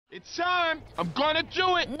It's time. I'm gonna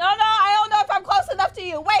do it. No, I don't know if I'm close enough to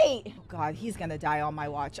you. Wait. Oh, God, he's gonna die on my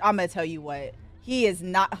watch. I'm gonna tell you what. He is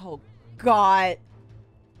not. Oh, God.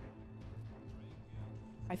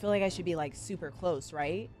 I feel like I should be, like, super close,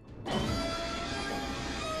 right?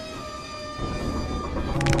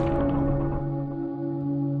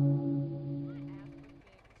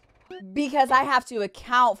 Because I have to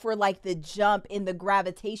account for, like, the jump in the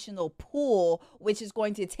gravitational pull, which is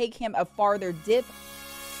going to take him a farther dip.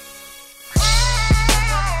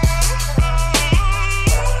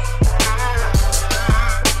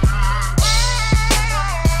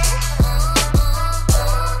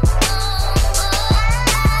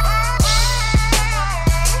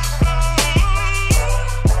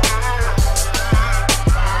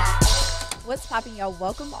 What's popping, y'all?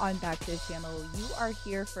 Welcome on back to the channel. You are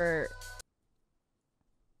here for...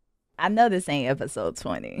 I know this ain't episode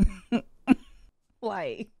 20.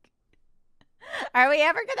 Like, are we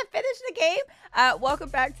ever gonna finish the game? Welcome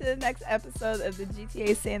back to the next episode of the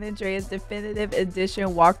GTA San Andreas Definitive Edition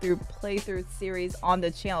walkthrough playthrough series on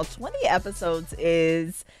the channel. 20 episodes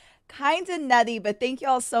is kind of nutty, but thank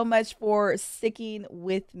y'all so much for sticking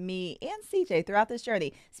with me and CJ throughout this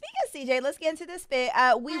journey. Speaking of CJ, let's get into this bit.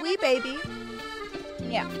 Wee baby.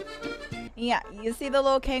 Yeah, you see the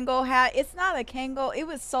little Kango hat? It's not a Kango. It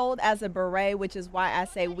was sold as a beret, which is why I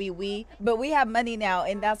say wee. But we have money now,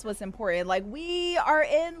 and that's what's important. Like, we are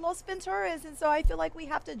in Los Venturas, and so I feel like we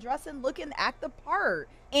have to dress and look and act the part.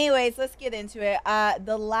 Anyways, let's get into it.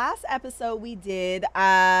 The last episode we did,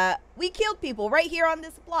 we killed people right here on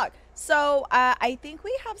this block. So I think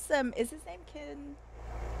we have some, is his name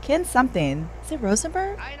Ken something? Is it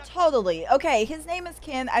Rosenberg? Totally. Okay, his name is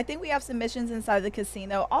Ken. I think we have some missions inside the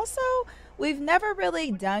casino. Also, we've never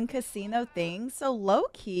really done casino things, so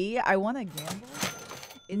low-key, I want to gamble.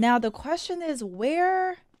 Now, the question is,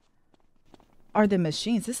 where are the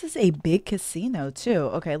machines? This is a big casino, too.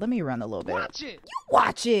 Okay, let me run a little bit. Watch it. You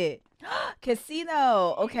watch it!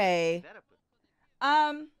 Casino. Okay.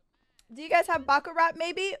 Do you guys have Baccarat,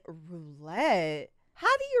 maybe? Roulette.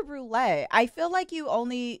 How do you roulette? I feel like you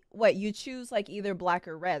only, you choose like either black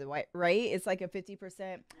or red, right? It's like a 50%.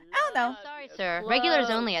 I don't know. Sorry, sir. Regulars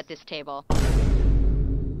only at this table.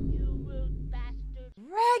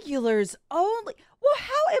 Regulars only? Well,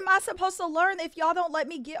 how am I supposed to learn if y'all don't let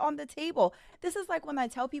me get on the table? This is like when I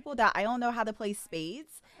tell people that I don't know how to play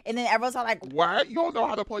spades, and then everyone's like, What? You don't know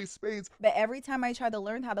how to play spades? But every time I try to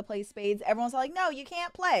learn how to play spades, everyone's like, no, you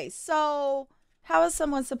can't play. So how is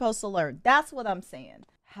someone supposed to learn? That's what I'm saying.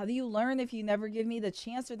 How do you learn if you never give me the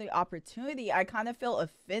chance or the opportunity? I kind of feel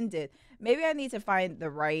offended. Maybe I need to find the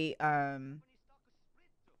right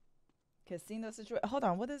casino situation. Hold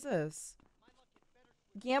on, what is this?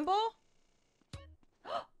 Gamble?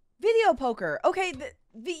 Video poker. Okay,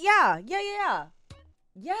 yeah.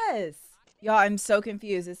 Yes. Y'all, I'm so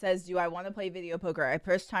confused. It says, do I want to play video poker? I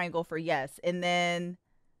push triangle for yes, and then...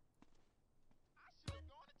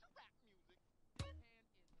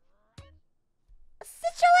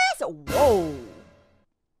 Sit your ass. Whoa.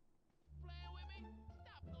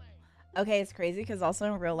 Okay, it's crazy because also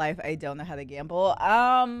in real life I don't know how to gamble.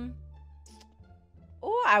 Oh,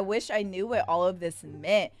 I wish I knew what all of this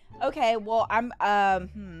meant. Okay, well I'm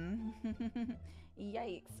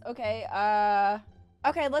yikes. Okay,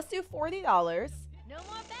 okay, let's do $40. No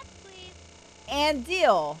more bets, please. And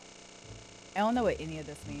deal. I don't know what any of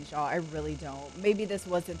this means, y'all. I really don't. Maybe this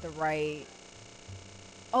wasn't the right.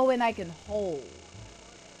 Oh, and I can hold.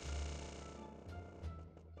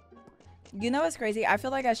 You know what's crazy? I feel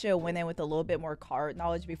like I should have went in with a little bit more card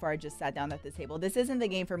knowledge before I just sat down at the table. This isn't the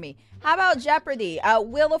game for me. How about Jeopardy?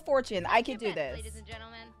 Wheel of Fortune. I can do this. Ladies and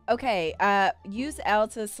gentlemen. Okay. Use L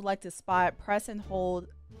to select a spot. Press and hold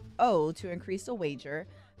O to increase the wager.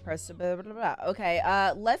 Press blah, blah, blah, blah. Okay.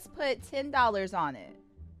 Let's put $10 on it.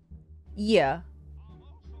 Yeah.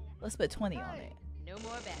 Let's put 20 on it. No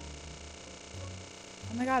more bets.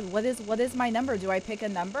 Oh my God. What is my number? Do I pick a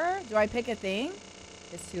number? Do I pick a thing?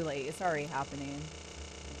 It's too late. It's already happening.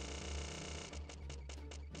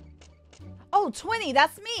 Oh, 20.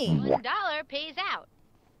 That's me. $1 pays out.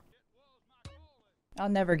 I'll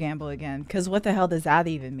never gamble again. Because what the hell does that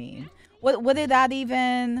even mean? What did that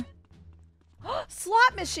even...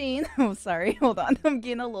 Slot machine. Oh, sorry. Hold on. I'm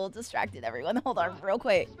getting a little distracted, everyone. Hold on real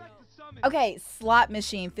quick. Okay. Slot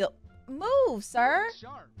machine. Move, sir.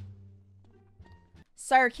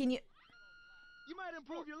 Sir, can you... You might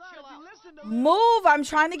improve your life if you listen to Move! I'm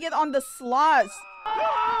trying to get on the slots.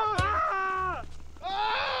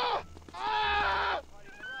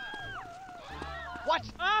 What?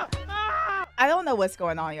 I don't know what's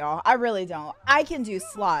going on, y'all. I really don't. I can do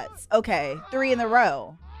slots. Okay, 3 in a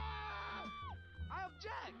row. I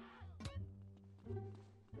object.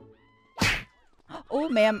 Oh,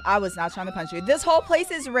 ma'am, I was not trying to punch you. This whole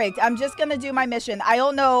place is rigged. I'm just gonna do my mission. I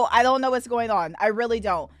don't know what's going on. I really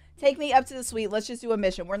don't. Take me up to the suite. Let's just do a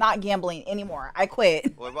mission. We're not gambling anymore. I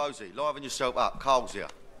quit. Boy, Rosie, liven yourself up. Carl's here.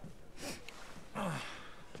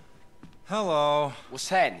 Hello. What's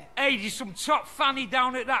happening? Hey, there's some top fanny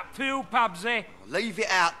down at that pool, Pabsy. Leave it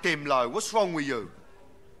out, Dimlo. What's wrong with you?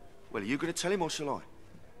 Well, are you going to tell him or shall I?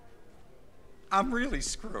 I'm really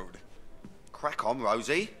screwed. Crack on,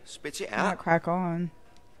 Rosie. Spit it Not out. crack on.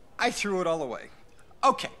 I threw it all away.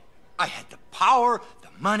 Okay, I had the power, the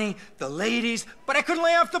money, the ladies, but I couldn't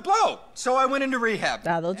lay off the blow. So I went into rehab.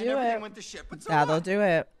 That'll do everything it. went to shit, but so That'll what? do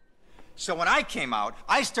it. So when I came out,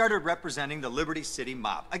 I started representing the Liberty City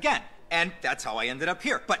mob again. And that's how I ended up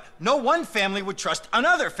here. But no one family would trust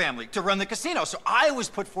another family to run the casino, so I was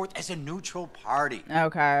put forth as a neutral party.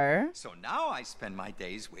 Okay. So now I spend my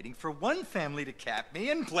days waiting for one family to cap me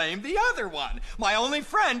and blame the other one. My only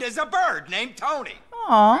friend is a bird named Tony.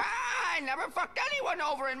 Aw. I never fucked anyone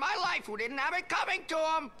over in my life who didn't have it coming to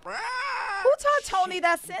him. Who taught Tony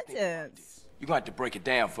that sentence? You're gonna have to break it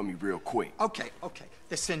down for me real quick. Okay.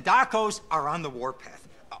 The Sindacos are on the warpath.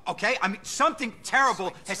 Okay? I mean, something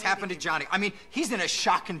terrible has happened to Johnny. I mean, he's in a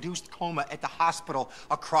shock-induced coma at the hospital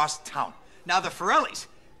across town. Now, the Forellis,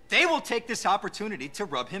 they will take this opportunity to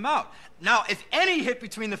rub him out. Now, if any hit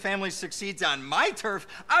between the families succeeds on my turf,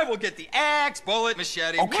 I will get the axe, bullet,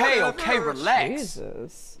 machete, Okay, whatever. relax.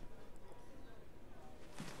 Jesus.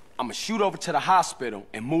 I'm gonna shoot over to the hospital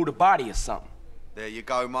and move the body or something. There you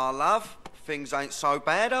go, my love. Things ain't so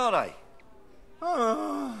bad, are they?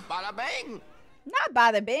 Bada bing. Not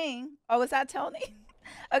bada bing. Oh, is that Tony?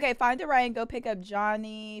 Okay, find a ride and go pick up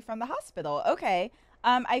Johnny from the hospital. Okay.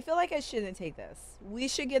 I feel like I shouldn't take this. We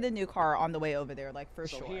should get a new car on the way over there, like for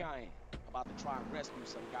So sure. here I am, about to try and rescue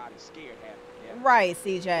some guy that's scared half to death. Right,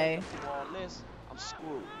 CJ. Through all this, I'm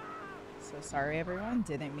screwed. So sorry, everyone.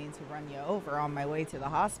 Didn't mean to run you over on my way to the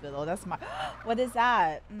hospital. That's my... What is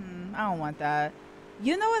that? I don't want that.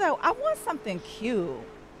 You know what? I want something cute.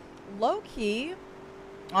 Low key.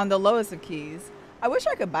 On the lowest of keys. I wish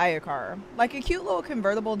I could buy a car. Like a cute little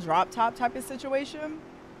convertible drop top type of situation.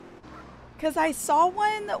 Because I saw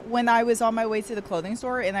one when I was on my way to the clothing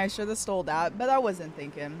store and I should have stole that. But I wasn't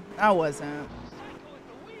thinking. I wasn't.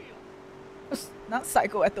 Not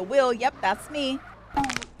psycho at the wheel. Yep, that's me.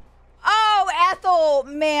 Oh, Ethel,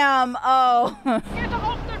 ma'am. Oh. Get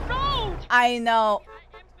off the road! I know.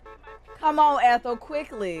 Come on, Ethel,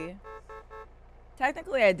 quickly.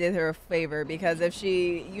 Technically, I did her a favor because if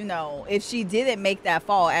she, if she didn't make that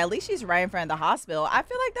fall, at least she's right in front of the hospital. I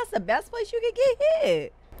feel like that's the best place you could get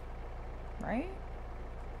hit. Right?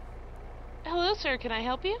 Hello, sir. Can I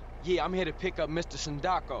help you? Yeah, I'm here to pick up Mr.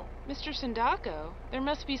 Sindacco. Mr. Sindacco? There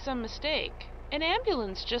must be some mistake. An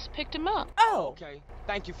ambulance just picked him up. Oh. Okay,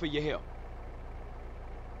 thank you for your help.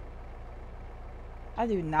 I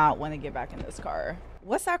do not want to get back in this car.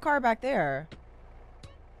 What's that car back there?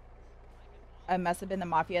 It must have been the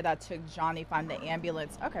mafia that took Johnny from the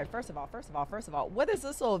ambulance. Okay, first of all, what is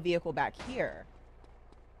this little vehicle back here?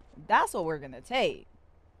 That's what we're gonna take.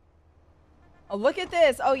 Oh, look at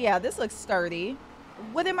this. Oh yeah, this looks sturdy.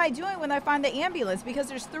 What am I doing when I find the ambulance? Because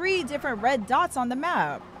there's 3 different red dots on the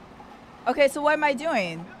map. Okay, so what am I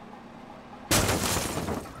doing?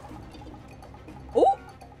 Oh!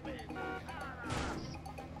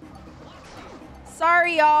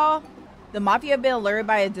 Sorry, y'all. The mafia have been alerted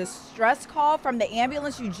by a distress call from the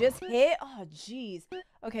ambulance you just hit. Oh, jeez.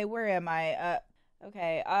 Okay, where am I?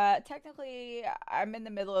 Okay, technically, I'm in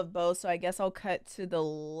the middle of both, so I guess I'll cut to the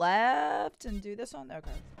left and do this one.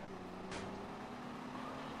 Okay.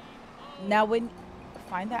 Now, when...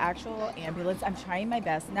 Find the actual ambulance. I'm trying my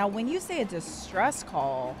best. Now, when you say a distress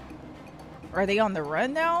call, are they on the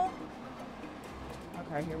run now?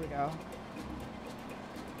 Okay, here we go.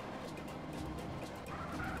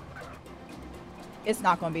 It's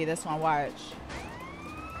not going to be this one. Watch.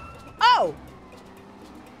 Oh!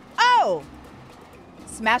 Oh!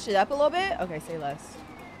 Smash it up a little bit? Okay, say less.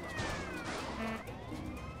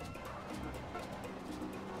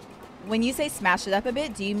 When you say smash it up a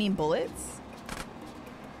bit, do you mean bullets?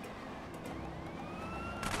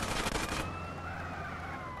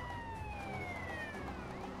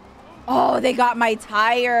 Oh, they got my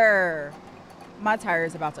tire. My tire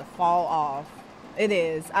is about to fall off. It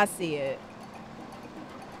is. I see it.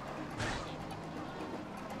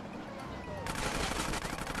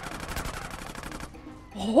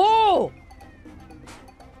 Oh!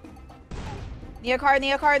 Need a car,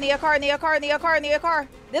 need a car, need a car, need a car, need a car, need a car.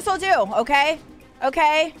 This will do, okay?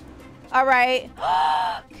 Okay. All right.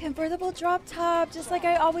 Convertible drop top, just like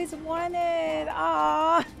I always wanted.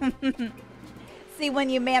 Ah. See,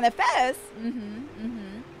 when you manifest.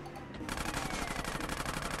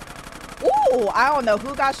 Ooh, I don't know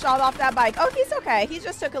who got shot off that bike. Oh, he's okay. He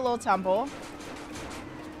just took a little tumble.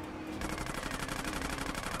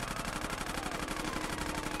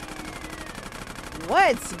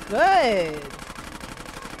 What's good?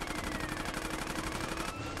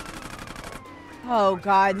 Oh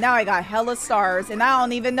God, now I got hella stars and I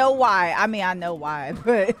don't even know why. I mean, I know why,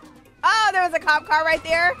 but oh, there was a cop car right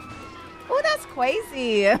there. Oh, that's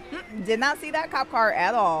crazy. Did not see that cop car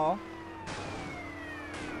at all.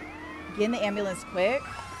 Get in the ambulance quick.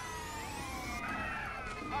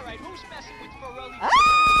 All right, who's messing with Ferrelli? Ah!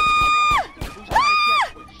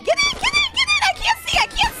 Ah! Get in, get in, get in! I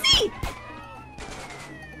can't see.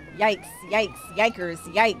 Yikes, yikes, yikers,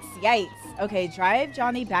 yikes, yikes. Okay, drive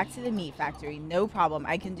Johnny back to the meat factory. No problem,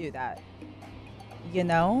 I can do that. You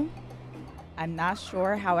know, I'm not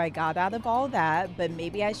sure how I got out of all that, but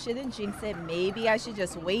maybe I shouldn't jinx it. Maybe I should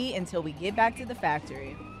just wait until we get back to the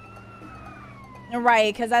factory.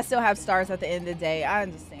 Right, because I still have stars at the end of the day. I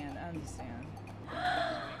understand, I understand.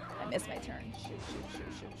 I missed my turn. Shoot, shoot, shoot,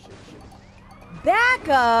 shoot, shoot, shoot. Back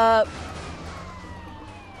up!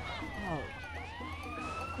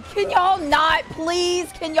 Can y'all not,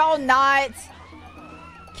 please? Can y'all not?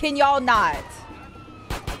 Can y'all not?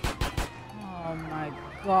 Oh my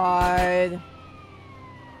God.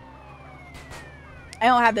 I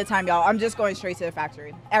don't have the time, y'all. I'm just going straight to the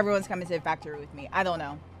factory. Everyone's coming to the factory with me. I don't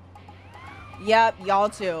know. Yep, y'all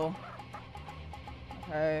too.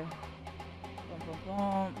 Okay. Boom, boom,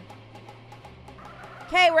 boom.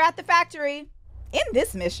 Okay, we're at the factory. End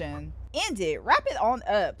this mission. End it. Wrap it on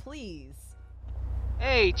up, please.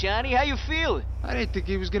 Hey, Johnny, how you feeling? I didn't think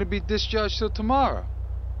he was gonna be discharged till tomorrow.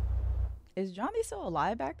 Is Johnny still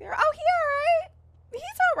alive back there? Oh, he alright.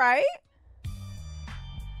 He's alright.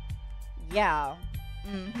 Yeah.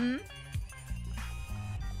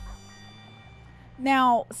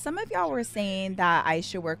 Now, some of y'all were saying that I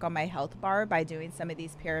should work on my health bar by doing some of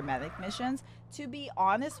these paramedic missions. To be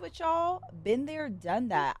honest with y'all, been there, done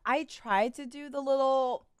that. I tried to do the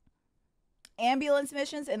little ambulance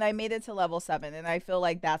missions and I made it to level 7 and I feel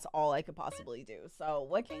like that's all I could possibly do. So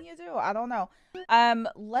what can you do? I don't know.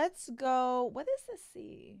 Let's go. What is this?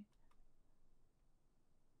 C?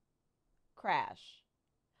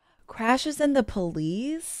 Crash is in the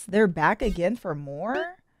police. They're back again for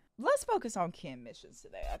more. Let's focus on Kim missions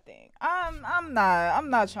today. I think I'm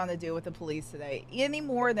not trying to deal with the police today any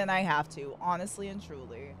more than I have to, honestly and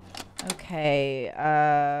truly. Okay,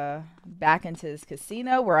 back into this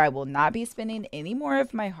casino where I will not be spending any more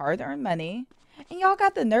of my hard-earned money. And y'all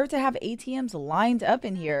got the nerve to have ATMs lined up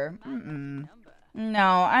in here.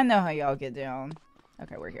 No, I know how y'all get down.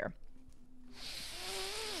 Okay, we're here.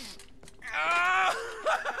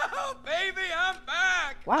 Oh, baby, I'm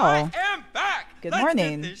back. Wow. I am back. Good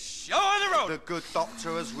morning. Let's get this show on the road. The good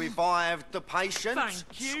doctor has revived the patient.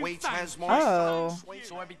 Thank you, Sweet thank has you. my Oh. son.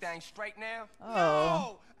 So everything's straight now?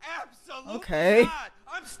 No, absolutely Okay. not.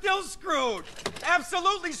 I'm still screwed.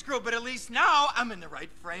 Absolutely screwed, but at least now I'm in the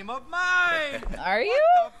right frame of mind. Are you?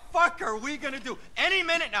 What the fuck are we gonna do? Any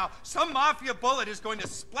minute now, some mafia bullet is going to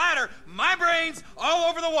splatter my brains all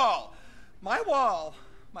over the wall. My wall.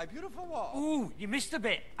 My beautiful wall. Ooh, you missed a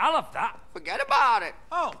bit. I love that. Forget about it.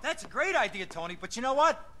 Oh, that's a great idea, Tony, but you know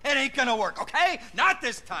what? It ain't gonna work, okay? Not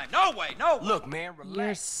this time. No way, no way. Look, man, relax. You're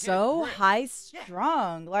Get a so grip.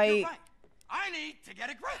 high-strung. You're Like, right. I need to get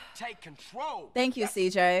a grip. Take control. thank you,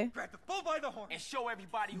 CJ. Grab the bull by the horn. And show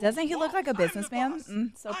everybody who Doesn't he you look are. like a I'm the businessman? boss.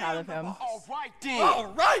 So I proud am of the him. boss. All right, then. All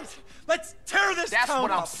right. Let's tear this That's town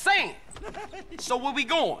what I'm up. saying. So where we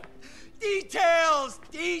going? Details,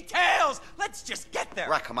 details. Let's just get there.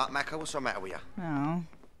 Rack 'em up, Macca. What's the matter with you? Oh.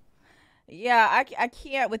 Yeah, I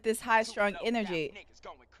can't with this high-strung energy. Niggas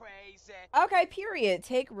going crazy. Okay, period.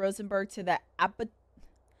 Take Rosenberg to the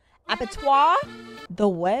abattoir. The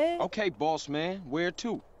what? Okay, boss man, where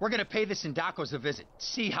to? We're gonna pay the Sindacos a visit.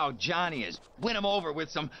 See how Johnny is. Win him over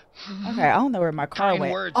with some Okay, I don't know where my car kind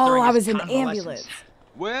went. words Oh, during I his was in the convalescence. ambulance.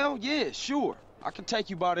 Well, yeah, sure. I can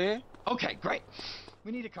take you by there. Okay, great.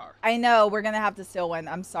 We need a car. I know, we're gonna have to steal one.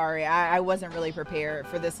 I'm sorry. I wasn't really prepared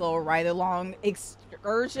for this little ride-along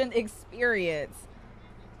excursion experience.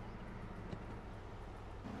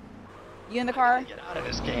 You in the car? Get out of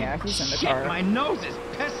this game. Yeah, he's in the Shit, car. my nose is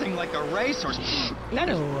pissing like a racehorse. That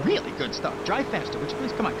is Ew. really good stuff. Drive faster, would you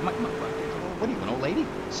please? Come on, come on, come on. What are you, an old lady?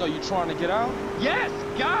 So you trying to get out? Yes,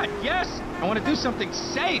 God, yes. I want to do something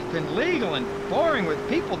safe and legal and boring with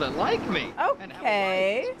people that like me. And have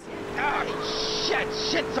a Okay. Oh,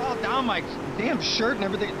 shit's all down my damn shirt and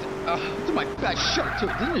everything. To my back shirt, too.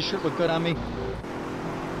 Didn't this shirt look good on me?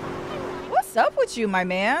 What's up with you, my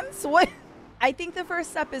man? So what? I think the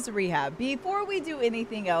first step is rehab. Before we do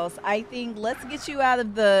anything else, I think let's get you out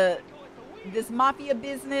of this mafia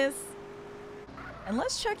business, and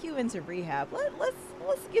let's check you into rehab.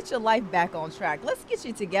 Let's get your life back on track. Let's get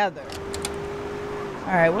you together.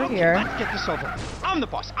 All right, we're here. Let's get this over. I'm the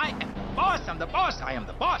boss. I am the boss. I'm the boss. I am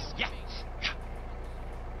the boss. Yeah.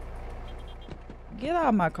 Get out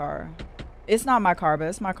of my car. It's not my car, but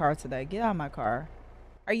it's my car today. Get out of my car.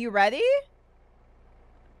 Are you ready?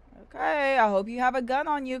 Okay, I hope you have a gun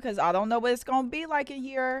on you, because I don't know what it's going to be like in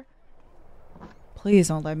here. Please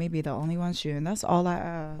don't let me be the only one shooting. That's all I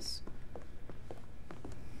ask.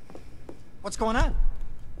 What's going on?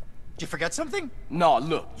 Did you forget something? No,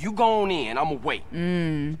 look, you go on in. I'ma wait.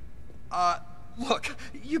 Look,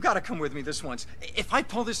 you gotta come with me this once. If I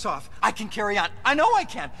pull this off, I can carry on. I know I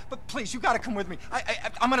can, but please, you gotta come with me.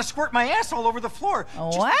 I'm gonna squirt my ass all over the floor.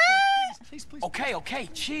 What? Please, please. Okay,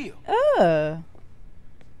 chill.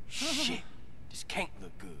 Shit, this can't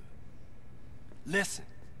look good. Listen,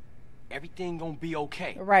 everything gonna be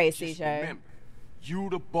okay. Right, Just CJ. remember, you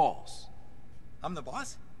the boss. I'm the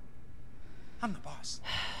boss? I'm the boss.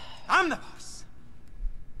 I'm the boss.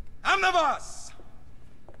 I'm the boss.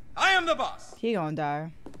 I am the boss. He gonna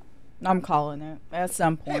die. I'm calling it at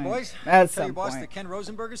some point. Hey, boys. At Tell your some boss point. that Ken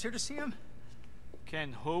Rosenberg is here to see him?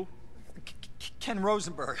 Ken who? Ken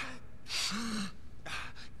Rosenberg.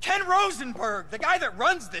 Ken Rosenberg, the guy that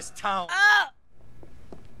runs this town.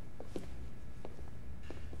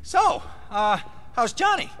 So, how's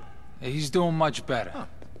Johnny? He's doing much better. Huh.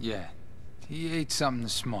 Yeah. He ate something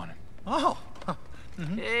this morning. Oh.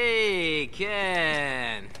 Hey,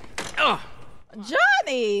 Ken. Oh.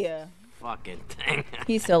 Johnny! Fucking thing.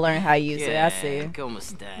 He's still learning how to use it, I see. Como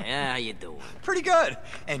esta? How you doing? Pretty good.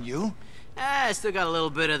 And you? I still got a little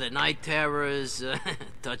bit of the night terrors,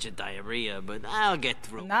 touch of diarrhea, but I'll get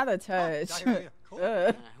through. Not a touch.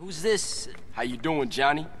 Cool. Who's this? How you doing,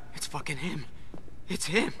 Johnny? It's fucking him. It's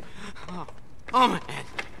him. Oh my head.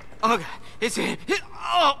 Oh God, it's him.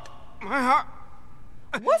 Oh, my heart.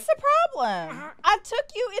 What's the problem? I took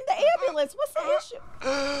you in the ambulance. What's the issue?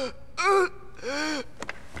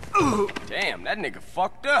 Damn, that nigga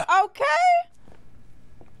fucked up. Okay.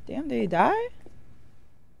 Damn, did he die?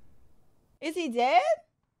 Is he dead?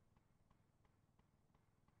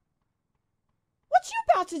 What you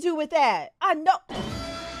about to do with that? I know.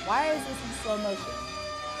 Why is this in slow motion?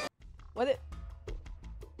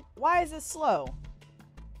 Why is it slow?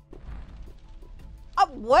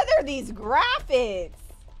 What are these graphics?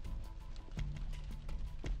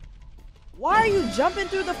 Why are you jumping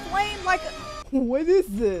through the flame like a... What is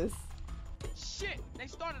this? Shit, they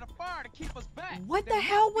started a fire to keep us back. What the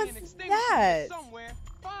hell was that?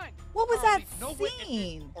 What was that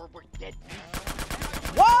scene?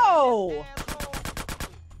 Whoa!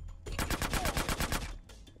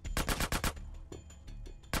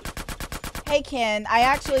 Hey Ken, I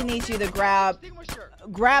actually need you to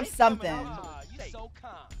grab something.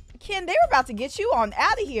 Ken, they were about to get you on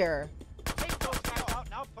out of here.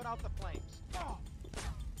 Now put out the flames.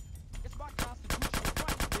 It's my constitutional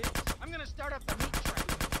right, bitch. I'm gonna start up the meat train.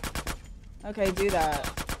 Okay, do that.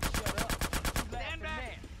 Shut up. Stand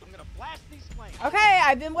back. I'm gonna blast these flames. Okay,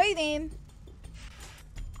 I've been waiting.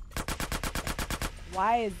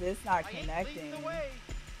 Why is this not connecting?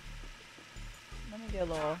 Let me get a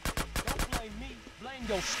little... Don't blame me. Blame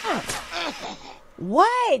yourself.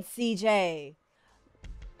 What, CJ?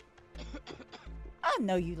 I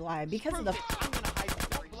know you lied because of the...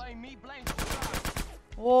 Blame me, blame yourself.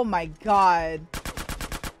 Oh my God.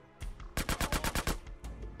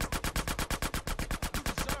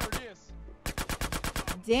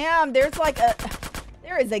 Damn, there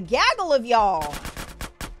is a gaggle of y'all.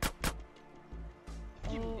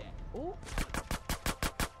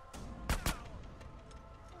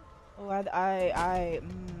 Oh,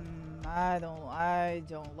 I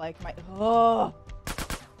don't like my... Oh,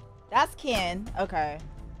 that's Ken. Okay.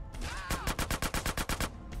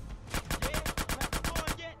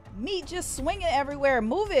 Meat just swinging everywhere.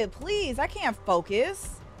 Move it, please. I can't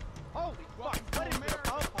focus. Holy fuck. What is it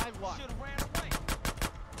up? I what?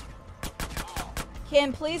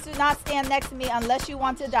 Ken, please do not stand next to me unless you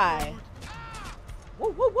want to die. Woo,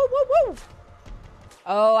 woo, woo, woo, woo.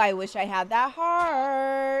 Oh, I wish I had that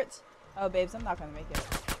heart. Oh, babes, I'm not gonna make it.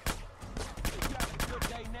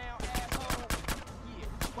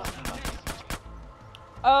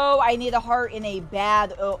 Oh, I need a heart in a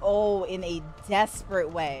bad, in a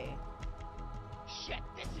desperate way. Shit,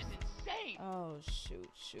 this is insane. Oh, shoot.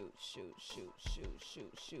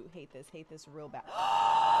 Hate this real bad.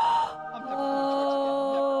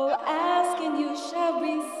 Oh, ask and you shall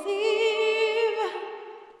receive.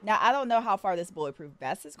 Now, I don't know how far this bulletproof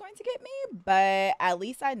vest is going to get me, but at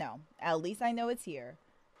least I know. At least I know it's here.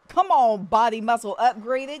 Come on, body muscle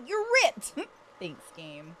upgraded. You're ripped. Thanks,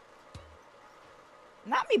 game.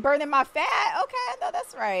 Not me burning my fat. Okay, I know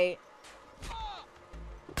that's right.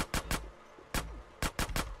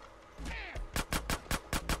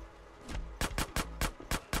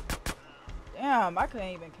 Damn, I couldn't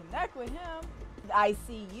even connect with him. I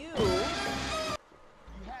see you. You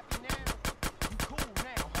happy now? You cool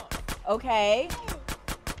now, huh? Okay.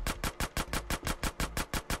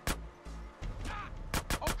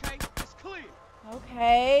 Okay, it's clear.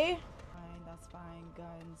 Okay. Fine, that's fine.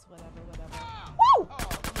 Guns, whatever, whatever. Woo! Oh,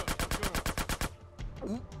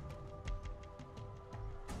 good.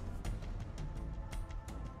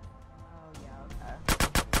 Oh, yeah, okay.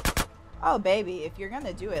 Oh, baby, if you're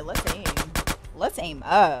gonna do it, let's aim. Let's aim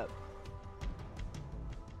up.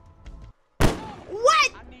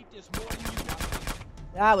 What? I need this more than you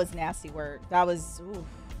got. That was nasty work. That was, oof.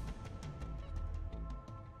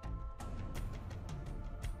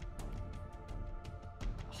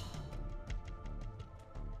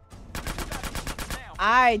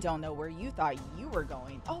 I don't know where you thought you were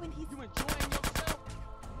going. Oh, and he's... You enjoying yourself?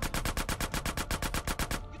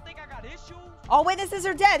 You think I got issues? All witnesses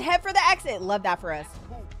are dead. Head for the exit. Love that for us.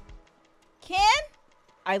 Cool. Ken?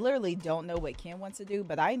 I literally don't know what Ken wants to do,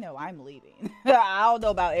 but I know I'm leaving. I don't know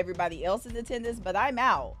about everybody else in attendance, but I'm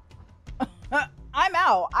out. I'm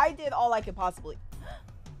out. I did all I could possibly.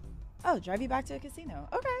 Oh, drive you back to the casino.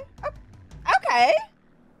 Okay. Okay.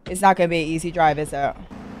 It's not going to be an easy drive, is it?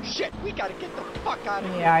 Shit, we gotta get the fuck out of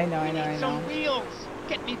here. Yeah, I know, We I know, need I some know. wheels.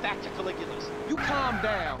 Get me back to Caligula's. You calm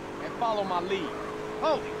down and follow my lead.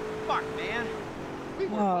 Holy fuck, man. We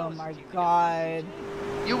were Oh my God.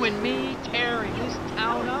 You and me tearing this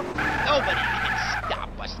town up? Nobody can stop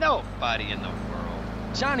us. Nobody in the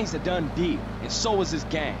world. Johnny's a done deal, and so is his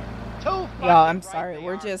gang. Y'all, I'm sorry.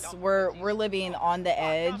 We're just we're living on the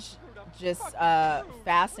edge, just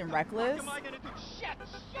fast and reckless.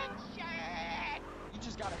 You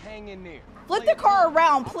just gotta hang in there. Flip the car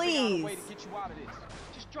around, please. Way to get you out of this.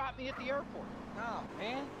 Just drop me at the airport. Nah,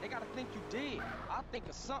 man, they gotta think you did. I'll think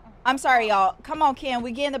of something. I'm sorry, y'all. Come on, Ken.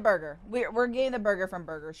 We getting the burger. We're getting the burger from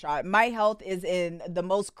Burger Shot. My health is in the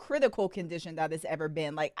most critical condition that it's ever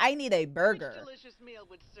been. Like, I need a burger. Delicious meal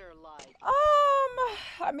would Sir like?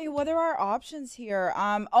 I mean, what are our options here?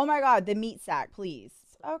 Oh my God, the meat sack, please.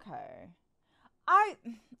 Okay. I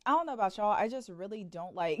don't know about y'all. I just really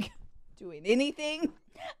don't like doing anything.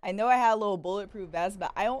 I know I had a little bulletproof vest,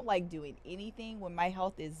 but I don't like doing anything when my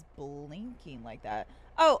health is blinking like that.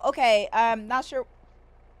 Oh, okay. Not sure.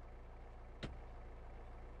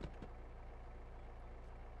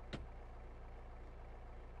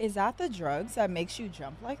 Is that the drugs that makes you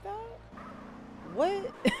jump like that?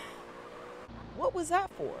 What? What was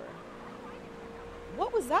that for?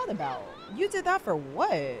 What was that about? You did that for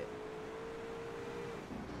what?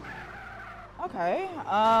 Okay.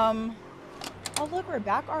 Oh, look, we're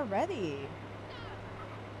back already.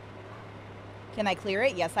 Can I clear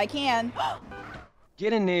it? Yes, I can.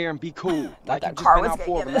 Get in there and be cool. Like that you just car been was out gonna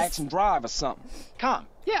for a get us. relaxing drive or something. Calm.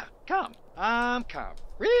 Yeah, calm. I'm calm.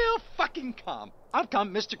 Real fucking calm. I'm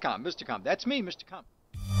calm, Mr. Calm, Mr. Calm. That's me, Mr. Calm.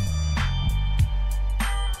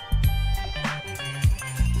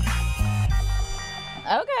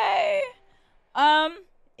 Okay.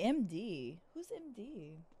 MD. Who's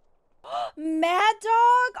MD? Mad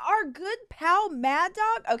Dog, our good pal Mad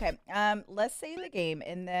Dog. Okay, let's save the game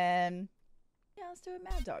and then yeah, let's do a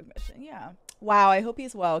Mad Dog mission. Yeah. Wow, I hope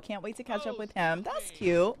he's well. Can't wait to catch up with him. That's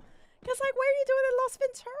cute. Cause like, what are you doing in Los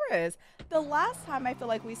Venturas? The last time I feel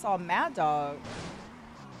like we saw Mad Dog.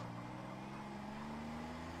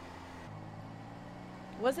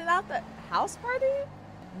 Was it at the house party?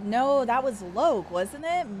 No, that was Loke, wasn't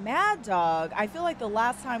it? Mad Dog. I feel like the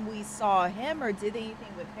last time we saw him or did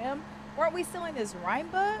anything with him, weren't we still in this rhyme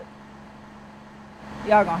book?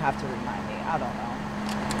 Y'all gonna have to remind me. I don't know.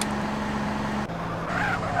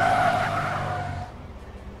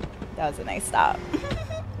 That was a nice stop.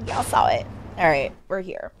 Y'all saw it. All right, we're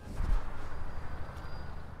here.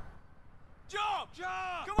 Jump!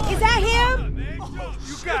 Come on! Is that him?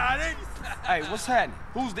 You got it! Hey, what's happening?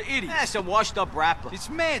 Who's the idiot? That's a washed up rapper. It's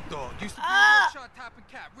Mad Dog. Used to be a real shot topping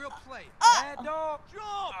cat, real player. Mad Dog?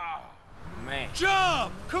 Jump! Man.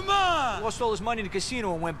 Jump! Come on! Lost all his money in the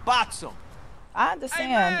casino and went botsom. I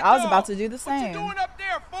understand. Mad I was Dog, about to do the What you same. doing up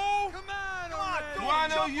there, fool? Come on, already. Do I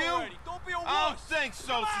know Jump you? already. Don't be a wuss. I don't think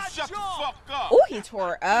so, Come on, so shut jump. the fuck up. Oh, he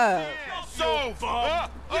tore up. It's over. No,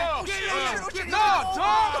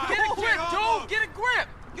 dog! Get a grip, dude! Get a grip!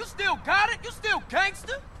 You still got it? You still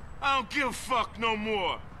gangster? I don't give a fuck no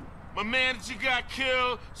more. My manager got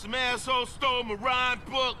killed. Some asshole stole my rhyme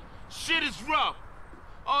book. Shit is rough.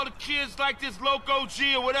 All the kids like this Loco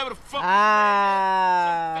G or whatever the fuck.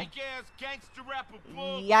 Ah. Some fake ass gangster rapper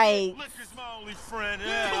bull. Yikes. Liquor's my only friend.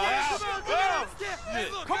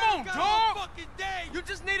 Come on, dog. You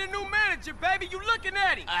just need a new manager, baby. You looking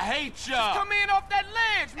at him. I hate y'all. Just come in off that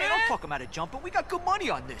ledge, man. Hey, don't talk him out of jumping. We got good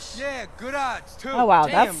money on this. Yeah, good odds, too. Oh, wow.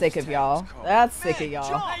 Damn, That's sick of y'all. That's sick of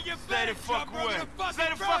y'all. Stay the fuck away. Stay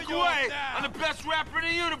the fuck away. I'm the best rapper in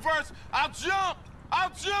the universe. I'll jump.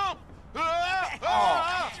 I'll jump.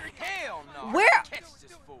 Hell no. Where?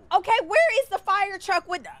 Okay, where is the fire truck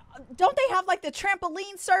with... Don't they have like the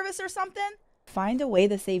trampoline service or something? Find a way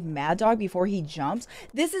to save Mad Dog before he jumps.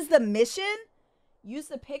 This is the mission? Use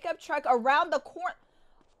the pickup truck around the corner.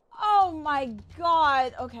 Oh my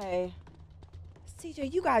God. Okay.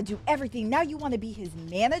 CJ, you gotta do everything. Now you want to be his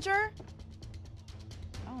manager?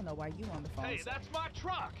 I don't know why you on the phone. Hey, that's my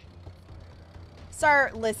truck.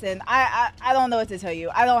 Sir, listen, I don't know what to tell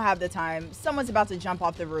you. I don't have the time. Someone's about to jump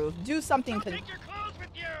off the roof. Do something. Take your clothes with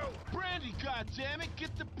you. Brandy, goddammit,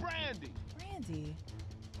 get the brandy. Brandy.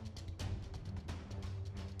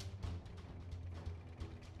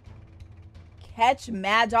 Catch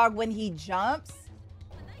Mad Dog when he jumps?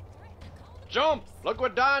 Jump! Look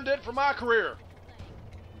what Don did for my career.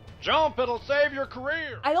 Jump, it'll save your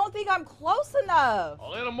career. I don't think I'm close enough. A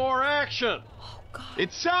little more action. Oh, God.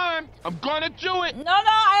 It's time. I'm gonna do it. No,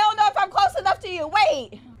 I don't know if I'm close enough to you.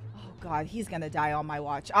 Wait. Oh, God, he's gonna die on my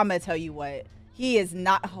watch. I'm gonna tell you what. He is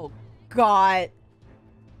not. Oh, God.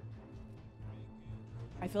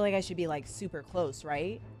 I feel like I should be, like, super close,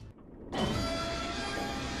 right?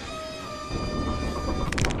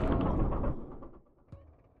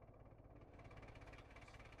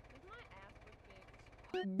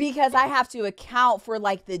 Because I have to account for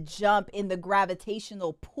like the jump in the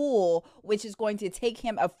gravitational pull, which is going to take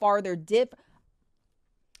him a farther dip.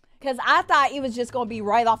 Because I thought it was just going to be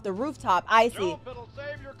right off the rooftop. I see. Jump, it'll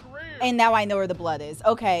save your career. And now I know where the blood is.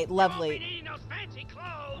 Okay, lovely. Need those fancy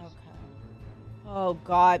clothes. Okay. Oh,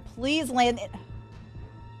 God. Please land it.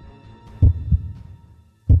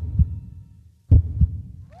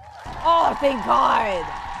 Oh, thank God.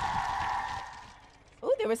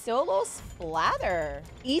 Ooh, there was still a little splatter.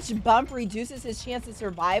 Each bump reduces his chance of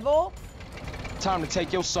survival. Time to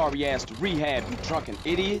take your sorry ass to rehab, you drunken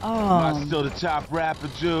idiot. Am I still the top rapper,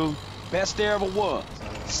 dude? Best there ever was.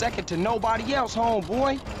 Second to nobody else,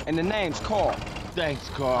 homeboy. And the name's Carl. Thanks,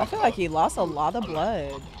 Carl. I feel like he lost a lot of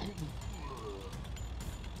blood.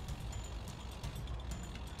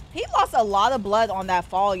 He lost a lot of blood on that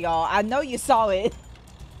fall, y'all. I know you saw it.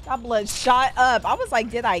 That blood shot up. I was like,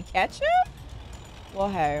 did I catch him? Well,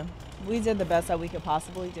 hey, we did the best that we could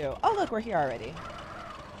possibly do. Oh, look, we're here already.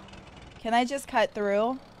 Can I just cut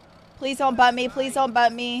through? Please don't butt me. Please don't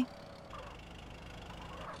butt me.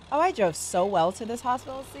 Oh, I drove so well to this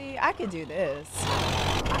hospital. See, I could do this.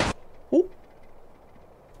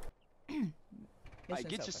 Hey,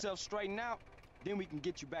 get yourself straightened out. Then we can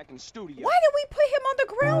get you back in the studio. Why did we put him on the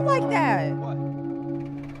ground like that? What?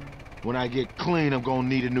 When I get clean, I'm gonna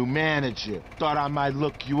need a new manager. Thought I might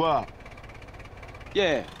look you up.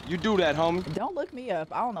 Yeah, you do that, homie. Don't look me up.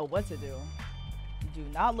 I don't know what to do. Do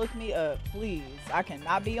not look me up, please. I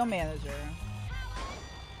cannot be your manager.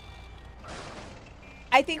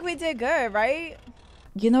 I think we did good, right?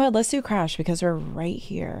 You know what? Let's do Crash because we're right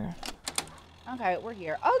here. Okay, we're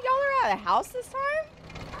here. Oh, y'all are at a house this time?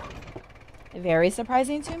 Very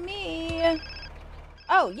surprising to me.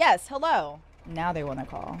 Oh, yes. Hello. Now they want to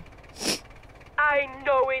call. I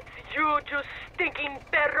know it's you stinking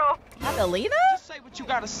perro. Catalina? Just say what you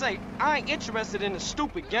gotta say. I ain't interested in the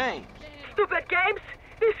stupid game. Stupid games?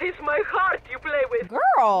 This is my heart you play with.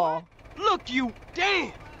 Girl. Look, you.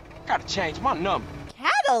 Damn. Gotta change my number.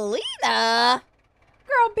 Catalina?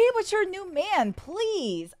 Girl, be with your new man,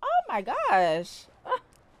 please. Oh my gosh.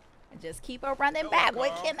 Just keep her running back.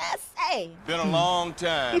 What can I say? Been a long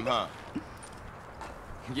time, huh?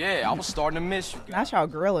 Yeah, I was starting to miss you guys. Not y'all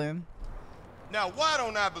grilling. Now, why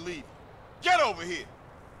don't I believe you? Get over here.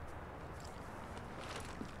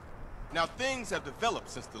 Now, things have developed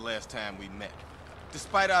since the last time we met.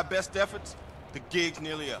 Despite our best efforts, the gig's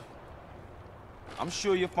nearly up. I'm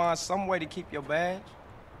sure you'll find some way to keep your badge.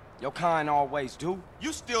 Your kind always do.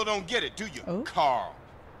 You still don't get it, do you, Carl?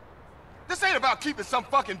 This ain't about keeping some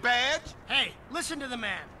fucking badge. Hey, listen to the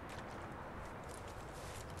man.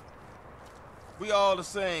 We all the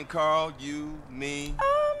same, Carl. You, me.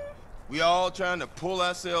 We all trying to pull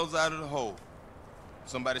ourselves out of the hole.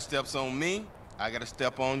 Somebody steps on me, I gotta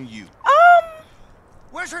step on you.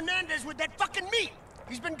 Where's Hernandez with that fucking meat?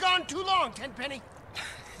 He's been gone too long, Tenpenny.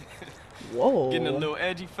 Whoa. Getting a little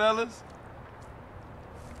edgy, fellas?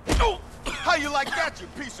 Oh, how you like that, you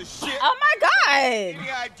piece of shit? Oh my God! Any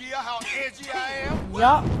idea how edgy I am?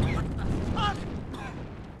 Yup.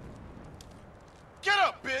 Get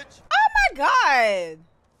up, bitch! Oh my God!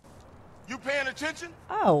 You paying attention?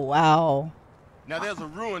 Oh wow. Now there's a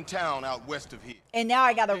ruined town out west of here. And now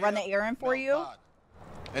I gotta run an errand for you?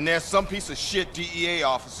 And there's some piece of shit DEA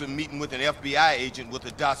officer meeting with an FBI agent with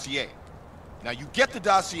a dossier. Now you get the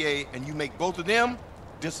dossier and you make both of them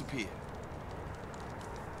disappear.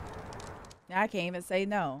 Now I can't even say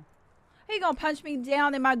no. He gonna punch me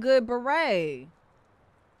down in my good beret.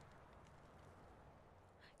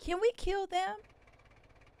 Can we kill them?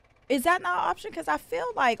 Is that not an option? Because I feel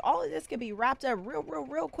like all of this could be wrapped up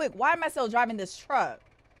real quick. Why am I still driving this truck?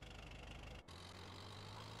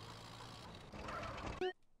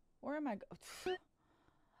 Where am I going?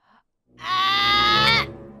 Ah!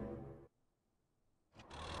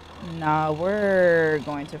 Nah, we're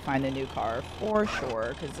going to find a new car for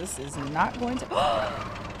sure, because this is not going to...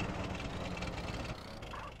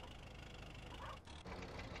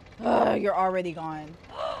 You're already gone.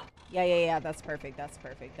 Yeah, that's perfect. That's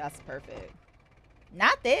perfect. That's perfect.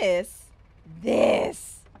 Not this.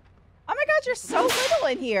 This. Oh my God, you're so little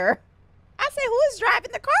in here. I say, who is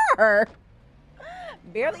driving the car?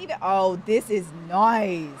 Barely even. Oh, this is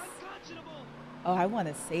nice. Oh, I want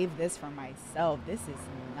to save this for myself. This is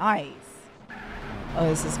nice. Oh,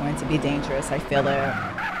 this is going to be dangerous. I feel it.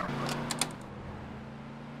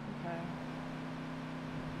 Okay.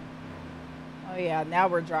 Oh yeah, now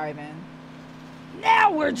we're driving.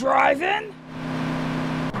 Now we're driving.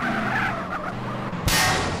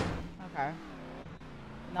 Okay.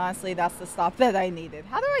 And honestly, that's the stop that I needed.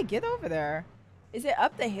 How do I get over there? Is it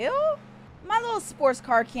up the hill? My little sports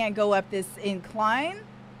car can't go up this incline.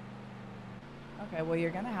 Okay, well,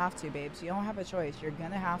 you're gonna have to, babes. You don't have a choice. You're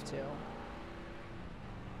gonna have to.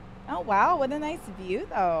 Oh, wow. What a nice view,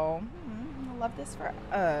 though. I love this for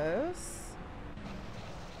us.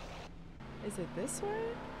 Is it this way?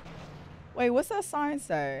 Wait, what's that sign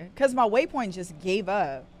say? Because my waypoint just gave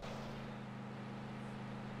up.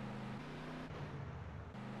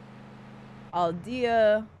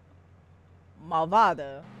 Aldea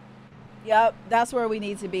Malvada. Yep, that's where we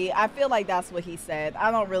need to be. I feel like that's what he said.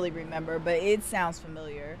 I don't really remember, but it sounds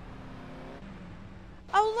familiar.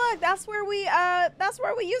 Oh, look, that's where we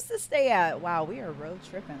used to stay at. Wow, we are road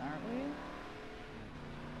tripping, aren't we?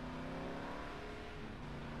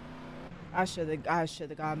 I should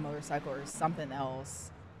have got a motorcycle or something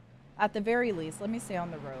else. At the very least, let me stay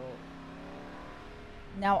on the road.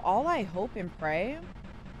 Now, all I hope and pray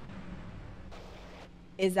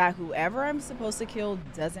is that whoever I'm supposed to kill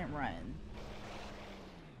doesn't run.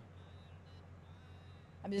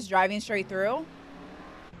 I'm just driving straight through.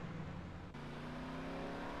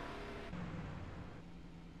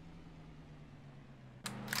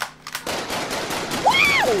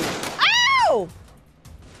 Whoa!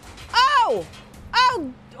 Ow! Oh!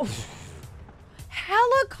 Oh!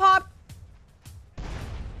 Helicopter!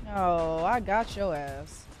 Oh, I got your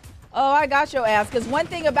ass. Oh, I got your ass. Because one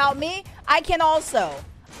thing about me, I can also.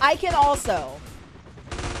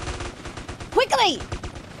 Quickly!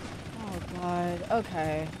 Oh, God.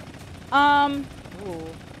 Okay. Ooh.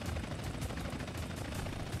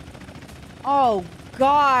 Oh,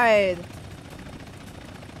 God.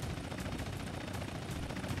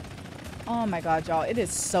 Oh, my God, y'all. It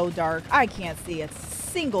is so dark. I can't see a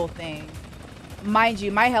single thing. Mind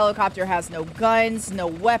you, my helicopter has no guns, no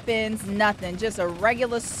weapons, nothing. Just a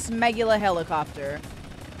regular smegula helicopter.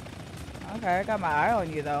 Okay, I got my eye on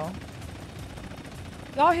you, though.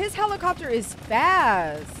 Y'all, his helicopter is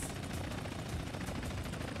fast.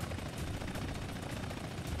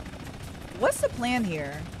 What's the plan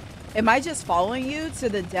here? Am I just following you to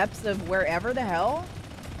the depths of wherever the hell?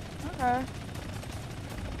 Okay.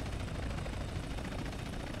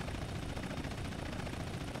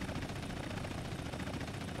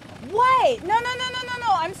 What? No.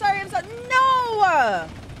 I'm sorry. No!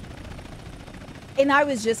 And I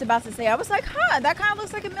was just about to say, I was like, huh, that kind of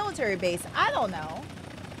looks like a military base. I don't know.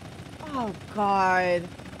 Oh, God.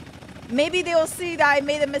 Maybe they'll see that I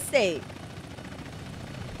made a mistake.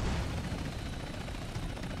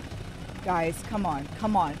 Guys, come on.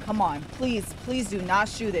 Please do not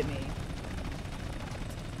shoot at me.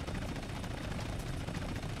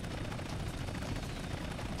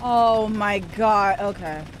 Oh, my God.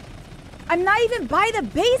 Okay. I'm not even by the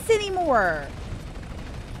base anymore.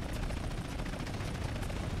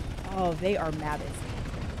 Oh, they are mad as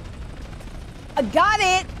me. Got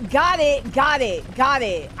it.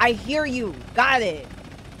 I hear you. Got it.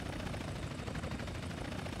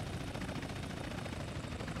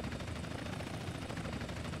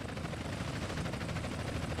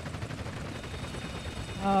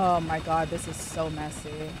 Oh my god, this is so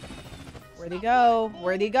messy. Where'd he go?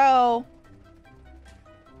 Where'd he go?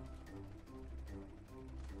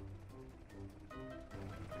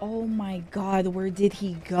 Oh my god, where did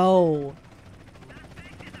he go?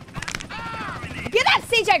 Get up,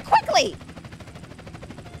 CJ, quickly!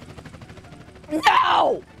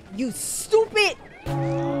 No! You stupid!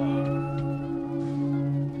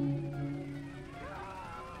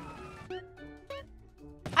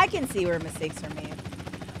 I can see where mistakes are made.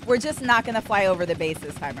 We're just not gonna fly over the base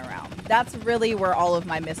this time around. That's really where all of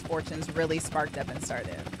my misfortunes really sparked up and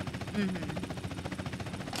started.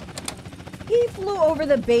 He flew over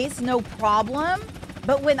the base, no problem.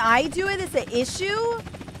 But when I do it, it's an issue.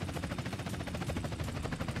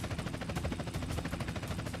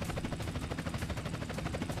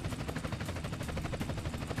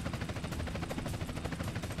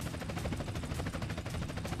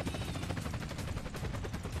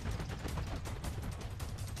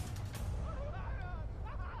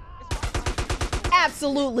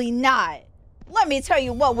 Absolutely not. Let me tell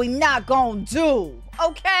you what we not gonna do,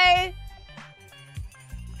 okay?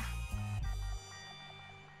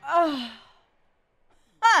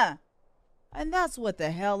 And that's what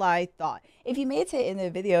the hell I thought. If you made it to the end of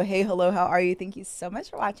the video, hey, hello, how are you? Thank you so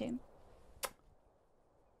much for watching.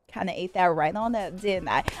 Kind of ate that right on that, didn't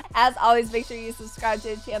I? As always, make sure you subscribe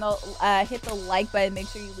to the channel, hit the like button, make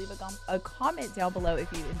sure you leave a comment down below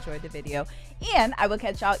if you enjoyed the video. And I will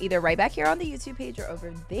catch y'all either right back here on the YouTube page or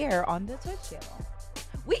over there on the Twitch channel.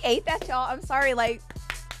 We ate that, y'all. I'm sorry, like,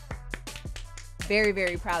 very,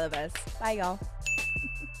 very proud of us. Bye, y'all.